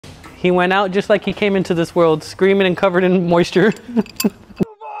He went out just like he came into this world, screaming and covered in moisture.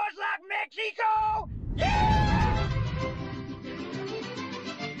 Mexico! Yeah!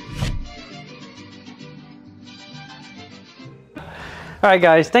 All right,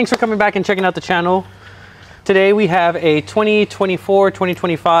 guys, thanks for coming back and checking out the channel. Today we have a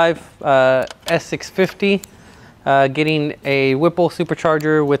 2024-2025 S650 getting a Whipple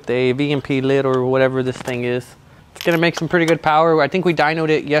supercharger with a VMP lid or whatever this thing is. It's gonna make some pretty good power. I think we dynoed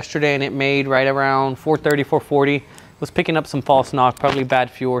it yesterday and it made right around 430, 440. It was picking up some false knock, probably bad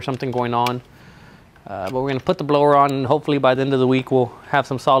fuel or something going on. But we're gonna put the blower on and hopefully by the end of the week we'll have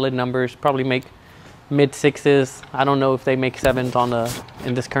some solid numbers, probably make mid sixes. I don't know if they make sevens on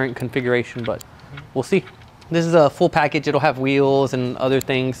in this current configuration, but we'll see. This is a full package. It'll have wheels and other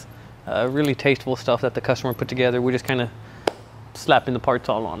things. Really tasteful stuff that the customer put together. We're just kind of slapping the parts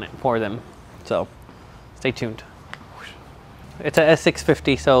all on it for them. So stay tuned. It's a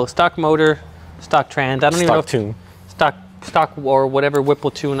S650, so stock motor, stock trans. I don't even know if tune. Stock or whatever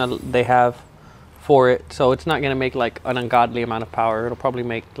Whipple tune they have for it. So it's not gonna make like an ungodly amount of power. It'll probably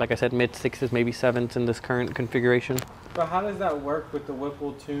make, like I said, mid sixes, maybe sevens in this current configuration. But how does that work with the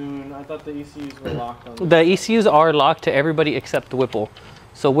Whipple tune? I thought the ECUs were locked on. The ECUs are locked to everybody except the Whipple.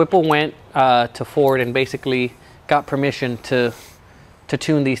 So Whipple went to Ford and basically got permission to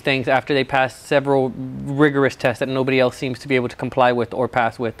tune these things after they passed several rigorous tests that nobody else seems to be able to comply with or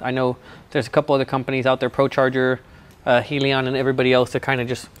pass with. I know there's a couple other companies out there, ProCharger, Helion, and everybody else. They're kind of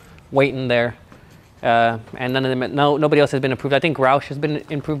just waiting there. And none of them, nobody else has been approved. I think Roush has been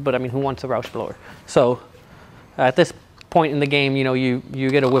improved, but I mean, who wants a Roush blower? So at this point in the game, you know, you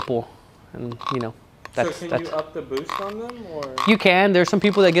get a Whipple, and you know, that's. So can you up the boost on them, or? You can. There's some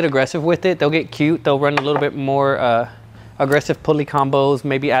people that get aggressive with it. They'll get cute. They'll run a little bit more aggressive pulley combos.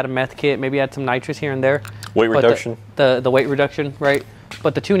 Maybe add a meth kit. Maybe add some nitrous here and there. Weight reduction. The weight reduction, right?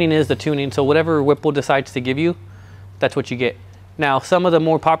 But the tuning is the tuning. So whatever Whipple decides to give you, that's what you get. Now, some of the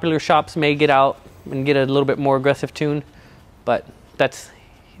more popular shops may get out and get a little bit more aggressive tune, but that's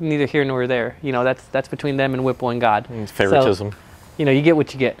neither here nor there. You know, that's between them and Whipple and God. It's favoritism. So, you know, you get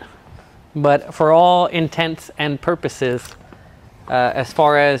what you get. But for all intents and purposes, as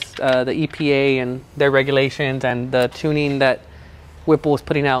far as the EPA and their regulations and the tuning that Whipple is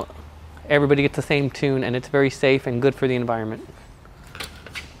putting out, everybody gets the same tune, and it's very safe and good for the environment.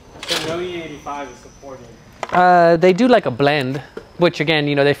 So no E85 is supported. They do like a blend, which again,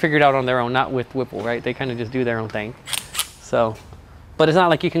 you know, they figured out on their own, not with Whipple, right? They kind of just do their own thing. So, but it's not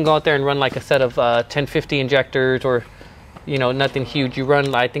like you can go out there and run like a set of 1050 injectors or, you know, nothing huge. You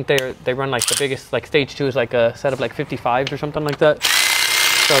run, I think they run like the biggest, like stage 2 is like a set of like 55s or something like that.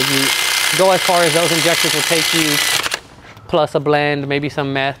 So you go as far as those injectors will take you, plus a blend, maybe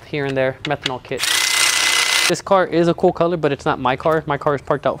some meth here and there, methanol kit. This car is a cool color, but it's not my car. My car is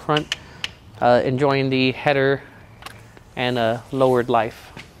parked out front, enjoying the header and a lowered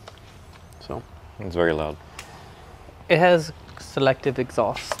life. So It's very loud. it has selective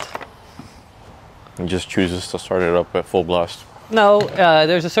exhaust. It just chooses to start it up at full blast. No,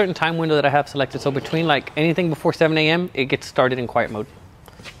 there's a certain time window that I have selected. So between like anything before 7 a.m., it gets started in quiet mode.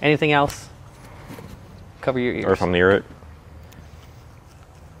 Anything else, cover your ears. Or if I'm near it,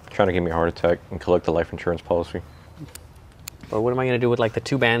 trying to give me a heart attack and collect the life insurance policy. Or what am I going to do with like the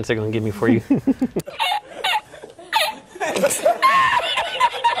 2 bands they're going to give me for you?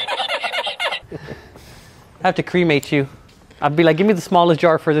 I have to cremate you. I'd be like, give me the smallest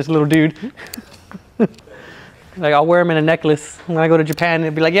jar for this little dude. Like, I'll wear him in a necklace when I go to Japan.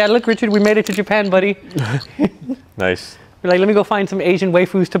 It'd be like, yeah, look, Richard, we made it to Japan, buddy. Nice. Be like, let me go find some Asian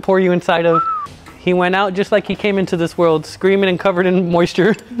waifus to pour you inside of. He went out just like he came into this world, screaming and covered in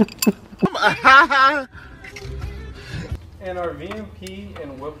moisture. And are VMP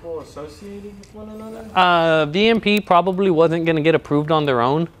and Whipple associated with one another? VMP probably wasn't going to get approved on their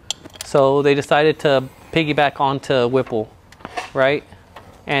own, so they decided to piggyback onto Whipple, right?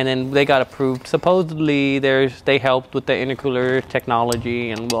 And then they got approved. Supposedly, they helped with the intercooler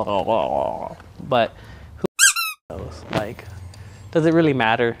technology and blah, blah, blah. But who knows? Like, does it really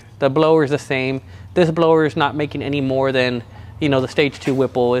matter? The blower is the same. This blower is not making any more than, you know, the stage 2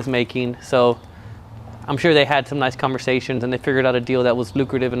 Whipple is making. So I'm sure they had some nice conversations and they figured out a deal that was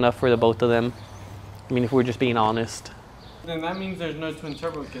lucrative enough for the both of them. I mean, if we're just being honest. Then that means there's no twin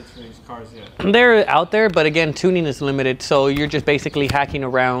turbo kits for these cars yet. They're out there, but again, tuning is limited. So you're just basically hacking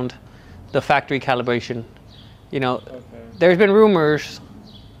around the factory calibration. You know, Okay. there's been rumors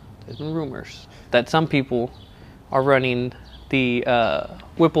that some people are running the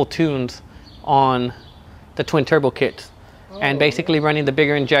Whipple tunes on the twin turbo kits and basically running the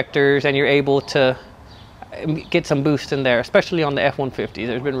bigger injectors, and you're able to get some boost in there, especially on the F-150.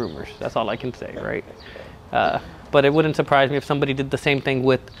 There's been rumors. That's all I can say, right? But it wouldn't surprise me if somebody did the same thing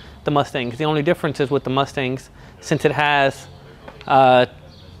with the Mustangs. The only difference is with the Mustangs, since it has,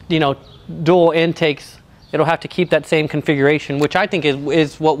 you know, dual intakes, it'll have to keep that same configuration, which I think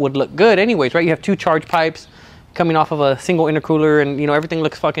is what would look good anyways, right? You have two charge pipes coming off of a single intercooler, and, you know, everything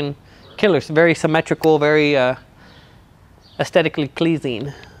looks fucking killer. It's very symmetrical, very aesthetically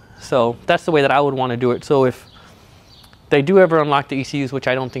pleasing. So that's the way that I would want to do it. So if they do ever unlock the ECUs, which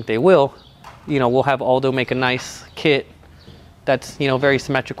I don't think they will, you know, we'll have Aldo make a nice kit that's, you know, very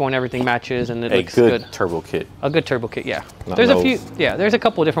symmetrical and everyking matches, and it looks good. Turbo kit. A good turbo kit, yeah. Not there's no a few, yeah. There's a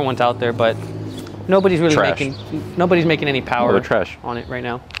couple of different ones out there, but nobody's really making any power on it right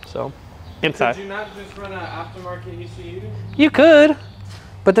now. So inside. Could you not just run an aftermarket ECU? You could,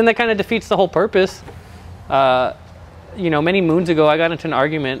 but then that kind of defeats the whole purpose. You know, many moons ago, I got into an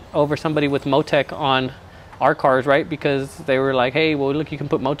argument over somebody with Motec on our cars, right? Because they were like, hey, well, look, you can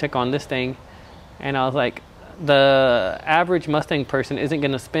put Motec on this thing. And I was like, the average Mustang person isn't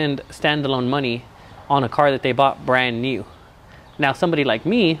going to spend standalone money on a car that they bought brand new. Now, somebody like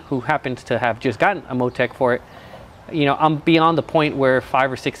me, who happens to have just gotten a Motec for it, you know, I'm beyond the point where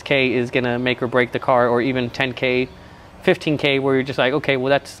 5 or 6K is going to make or break the car, or even 10K, 15K, where you're just like, okay, well,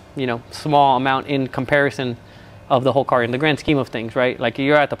 that's, you know, small amount in comparison of the whole car in the grand scheme of things, right? Like,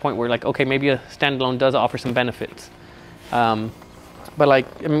 you're at the point where, like, okay, maybe a standalone does offer some benefits. But like,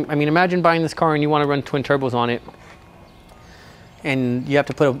 I mean, imagine buying this car and you want to run twin turbos on it, and you have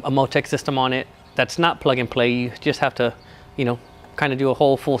to put a Motec system on it that's not plug and play. You just have to, you know, kind of do a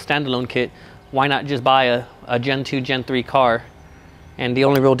whole full standalone kit. Why not just buy a Gen 2, Gen 3 car? And the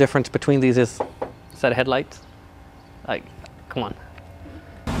only real difference between these is a set of headlights. Like, come on.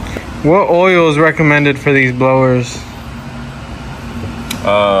 What oil is recommended for these blowers?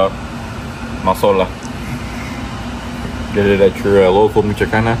 Masola. Get it at your local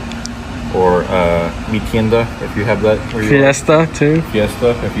Michoacana or Mi Tienda if you have that. Fiesta too? Fiesta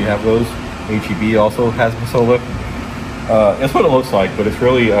if you have those. HEB also has Masola. That's what it looks like, but it's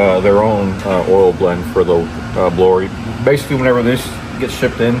really their own oil blend for the blower. Basically, whenever this gets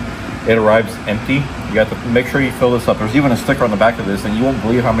shipped in, it arrives empty. You have to make sure you fill this up. There's even a sticker on the back of this, and you won't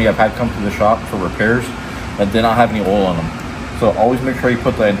believe how many I've had come to the shop for repairs that did not have any oil on them. So always make sure you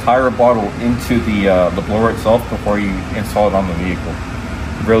put the entire bottle into the blower itself before you install it on the vehicle.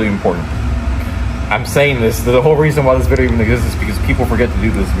 Really important. I'm saying this, the whole reason why this video even exists is because people forget to do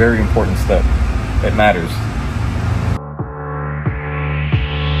this very important step. It matters.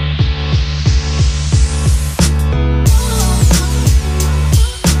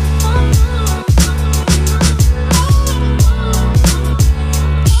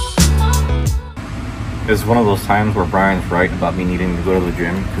 It's one of those times where Brian's right about me needing to go to the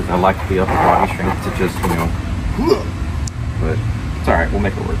gym, because I like the upper body strength to just, you know, but it's all right, we'll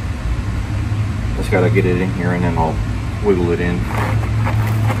make it work. Just gotta get it in here and then I'll wiggle it in.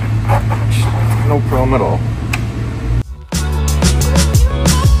 No problem at all.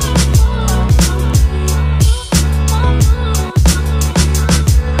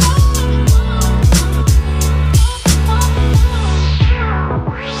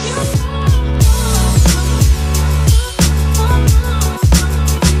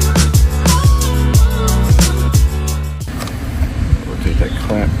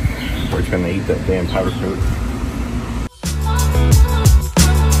 Gonna eat that damn powder coat.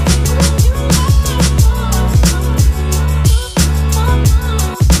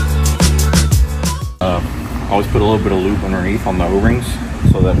 Always put a little bit of lube underneath on the O-rings,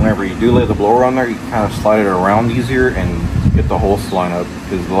 so that whenever you do lay the blower on there, you can kind of slide it around easier and get the holes to line up,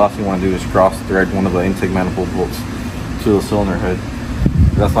 because the last thing you want to do is cross thread one of the intake manifold bolts to the cylinder head.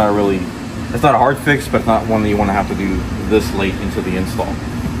 That's not really, it's not a hard fix, but it's not one that you want to have to do this late into the install.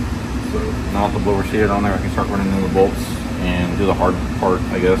 So now that the blower's seated on there, I can start running in the bolts and do the hard part,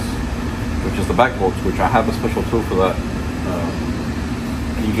 I guess, which is the back bolts, which I have a special tool for that.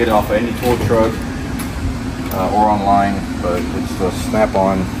 You can get it off of any tool truck or online, but it's the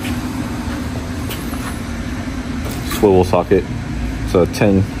snap-on swivel socket. It's a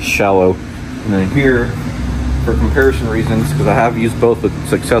 10 shallow. And then here, for comparison reasons, because I have used both with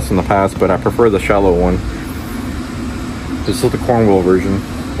success in the past, but I prefer the shallow one. This is the Cornwall version,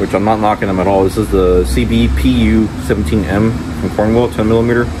 which I'm not knocking them at all. This is the CBPU 17M from Cornwall, 10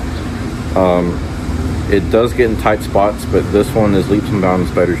 millimeter. It does get in tight spots, but this one is leaps and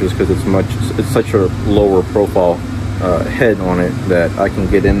bounds better, just because it's such a lower profile head on it that I can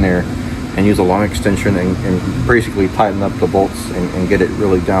get in there and use a long extension and basically tighten up the bolts and get it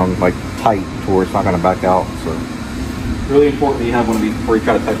really down like tight to where it's not going to back out. So really important that you have one of these before you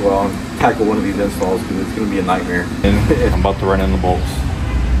try to tackle one of these installs, because it's going to be a nightmare. And I'm about to run in the bolts.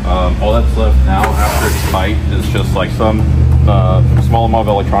 All that's left now after it's tight is just like some small amount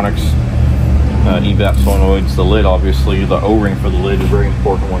of electronics, evap solenoids, the lid obviously, the O-ring for the lid is a very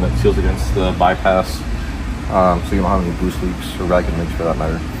important one that seals against the bypass, so you don't have any boost leaks or vacuum leaks for that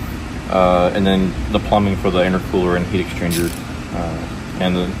matter. And then the plumbing for the intercooler and heat exchanger,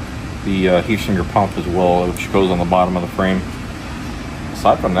 and the heat exchanger pump as well, which goes on the bottom of the frame.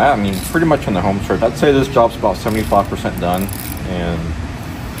 Aside from that, I mean, pretty much in the home stretch, I'd say this job's about 75% done, and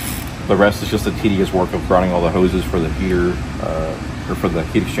the rest is just the tedious work of grounding all the hoses for the heater, or for the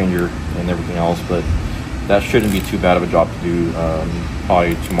heat exchanger and everything else. But that shouldn't be too bad of a job to do.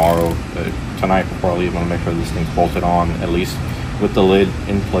 Probably tomorrow, tonight before I leave, I'm gonna make sure this thing's bolted on, at least with the lid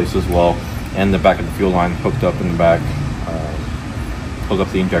in place as well, and the back of the fuel line hooked up in the back, hook up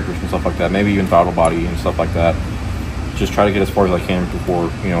the injectors and stuff like that, maybe even throttle body and stuff like that. Just try to get as far as I can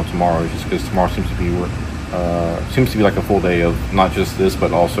before, you know, tomorrow, just because tomorrow seems to be like a full day of not just this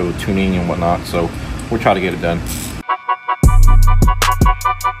but also tuning and whatnot, so we'll try to get it done.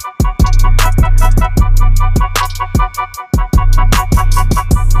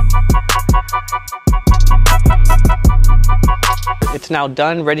 It's now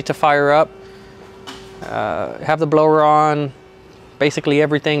done, ready to fire up. Have the blower on, basically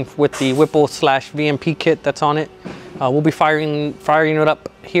everything with the Whipple / VMP kit that's on it. We'll be firing it up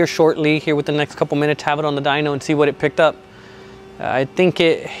here shortly, here within the next couple minutes, have it on the dyno and see what it picked up. I think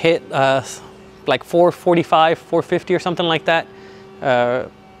it hit like 445, 450 or something like that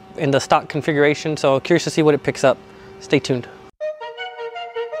in the stock configuration. So curious to see what it picks up. Stay tuned.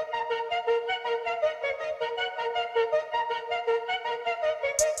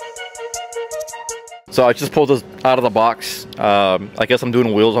 So I just pulled this out of the box. I guess I'm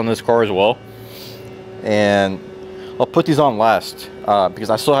doing wheels on this car as well, and I'll put these on last because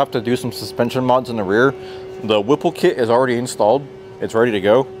I still have to do some suspension mods in the rear. The Whipple kit is already installed. It's ready to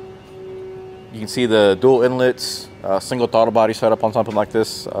go. You can see the dual inlets, single throttle body setup on something like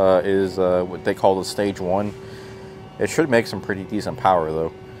this is what they call the stage 1. It should make some pretty decent power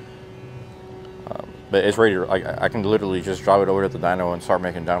though. But it's ready to, I can literally just drive it over to the dyno and start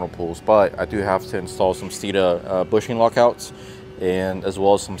making dyno pulls. But I do have to install some Steeda bushing lockouts, and as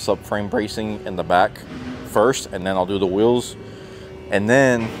well as some subframe bracing in the back first, and then I'll do the wheels, and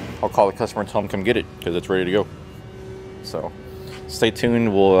then I'll call the customer and tell them come get it because it's ready to go. So stay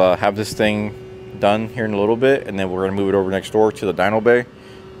tuned. We'll have this thing done here in a little bit, and then we're going to move it over next door to the dyno bay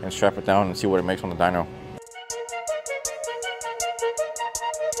and strap it down and see what it makes on the dyno.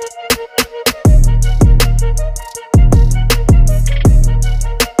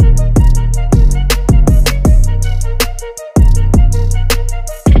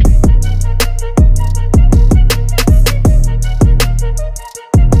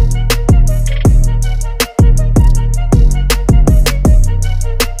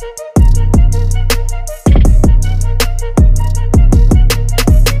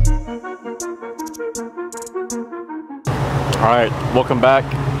 All right, welcome back.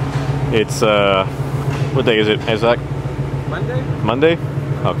 It's what day is it, Isaac? Monday? Monday?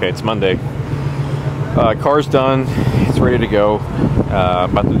 Okay, it's Monday. Car's done. It's ready to go.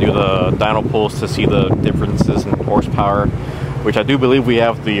 About to do the dyno pulls to see the differences in horsepower, which I do believe we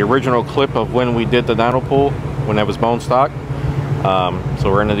have the original clip of when we did the dyno pull when it was bone stock.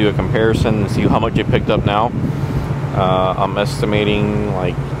 So we're gonna do a comparison and see how much it picked up now. I'm estimating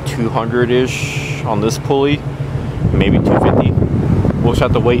like 200-ish on this pulley, maybe 250. We'll just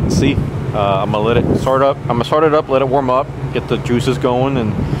have to wait and see. I'm gonna let it start up. I'm gonna start it up, let it warm up, get the juices going,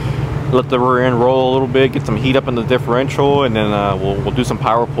 and let the rear end roll a little bit, get some heat up in the differential, and then we'll do some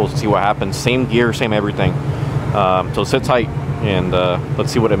power pulls to see what happens. Same gear, same everything. So sit tight and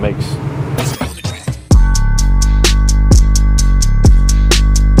let's see what it makes.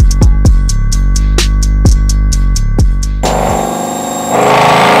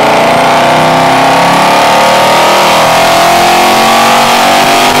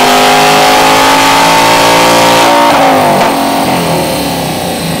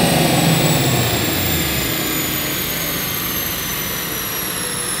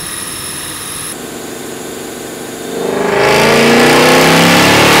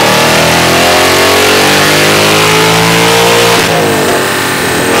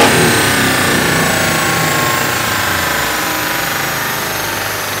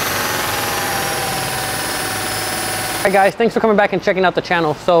 Hi guys, thanks for coming back and checking out the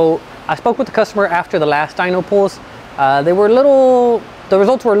channel. So I spoke with the customer after the last dyno pulls. The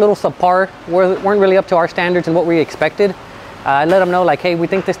results were a little subpar, weren't really up to our standards and what we expected. I let them know like, hey, we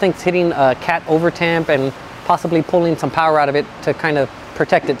think this thing's hitting a cat overtemp and possibly pulling some power out of it to kind of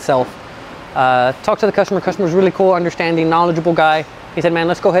protect itself. Talked to the customer. Customer's really cool, understanding, knowledgeable guy. He said, man,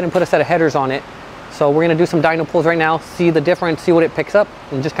 let's go ahead and put a set of headers on it. So we're gonna do some dyno pulls right now, see the difference, see what it picks up,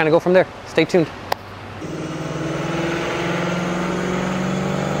 and just kind of go from there. Stay tuned.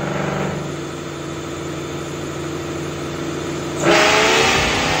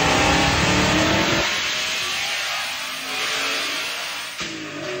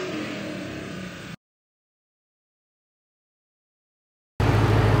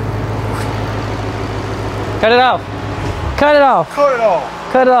 Cut it off. Cut it off. Cut it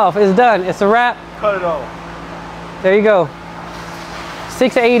off. Cut it off. It's done. It's a wrap. Cut it off. There you go.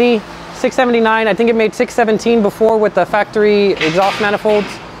 680, 679. I think it made 617 before with the factory exhaust manifolds.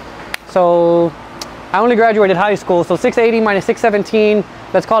 So I only graduated high school. So 680 minus 617.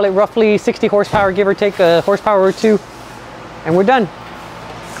 Let's call it roughly 60 horsepower, give or take a horsepower or two. And we're done.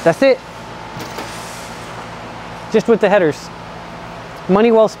 That's it. Just with the headers.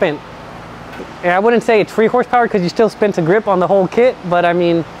 Money well spent. Yeah, I wouldn't say it's free horsepower because you still spent a grip on the whole kit, but I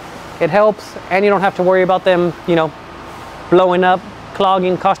mean, it helps, and you don't have to worry about them, you know, blowing up,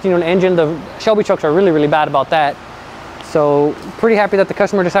 clogging, costing you an engine. The Shelby trucks are really, really bad about that. So pretty happy that the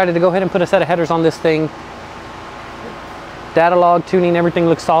customer decided to go ahead and put a set of headers on this thing. Data log, tuning, everything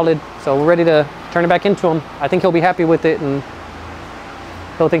looks solid. So we're ready to turn it back into him. I think he'll be happy with it, and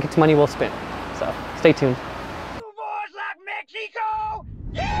he'll think it's money well spent. So stay tuned. Boys like Mexico!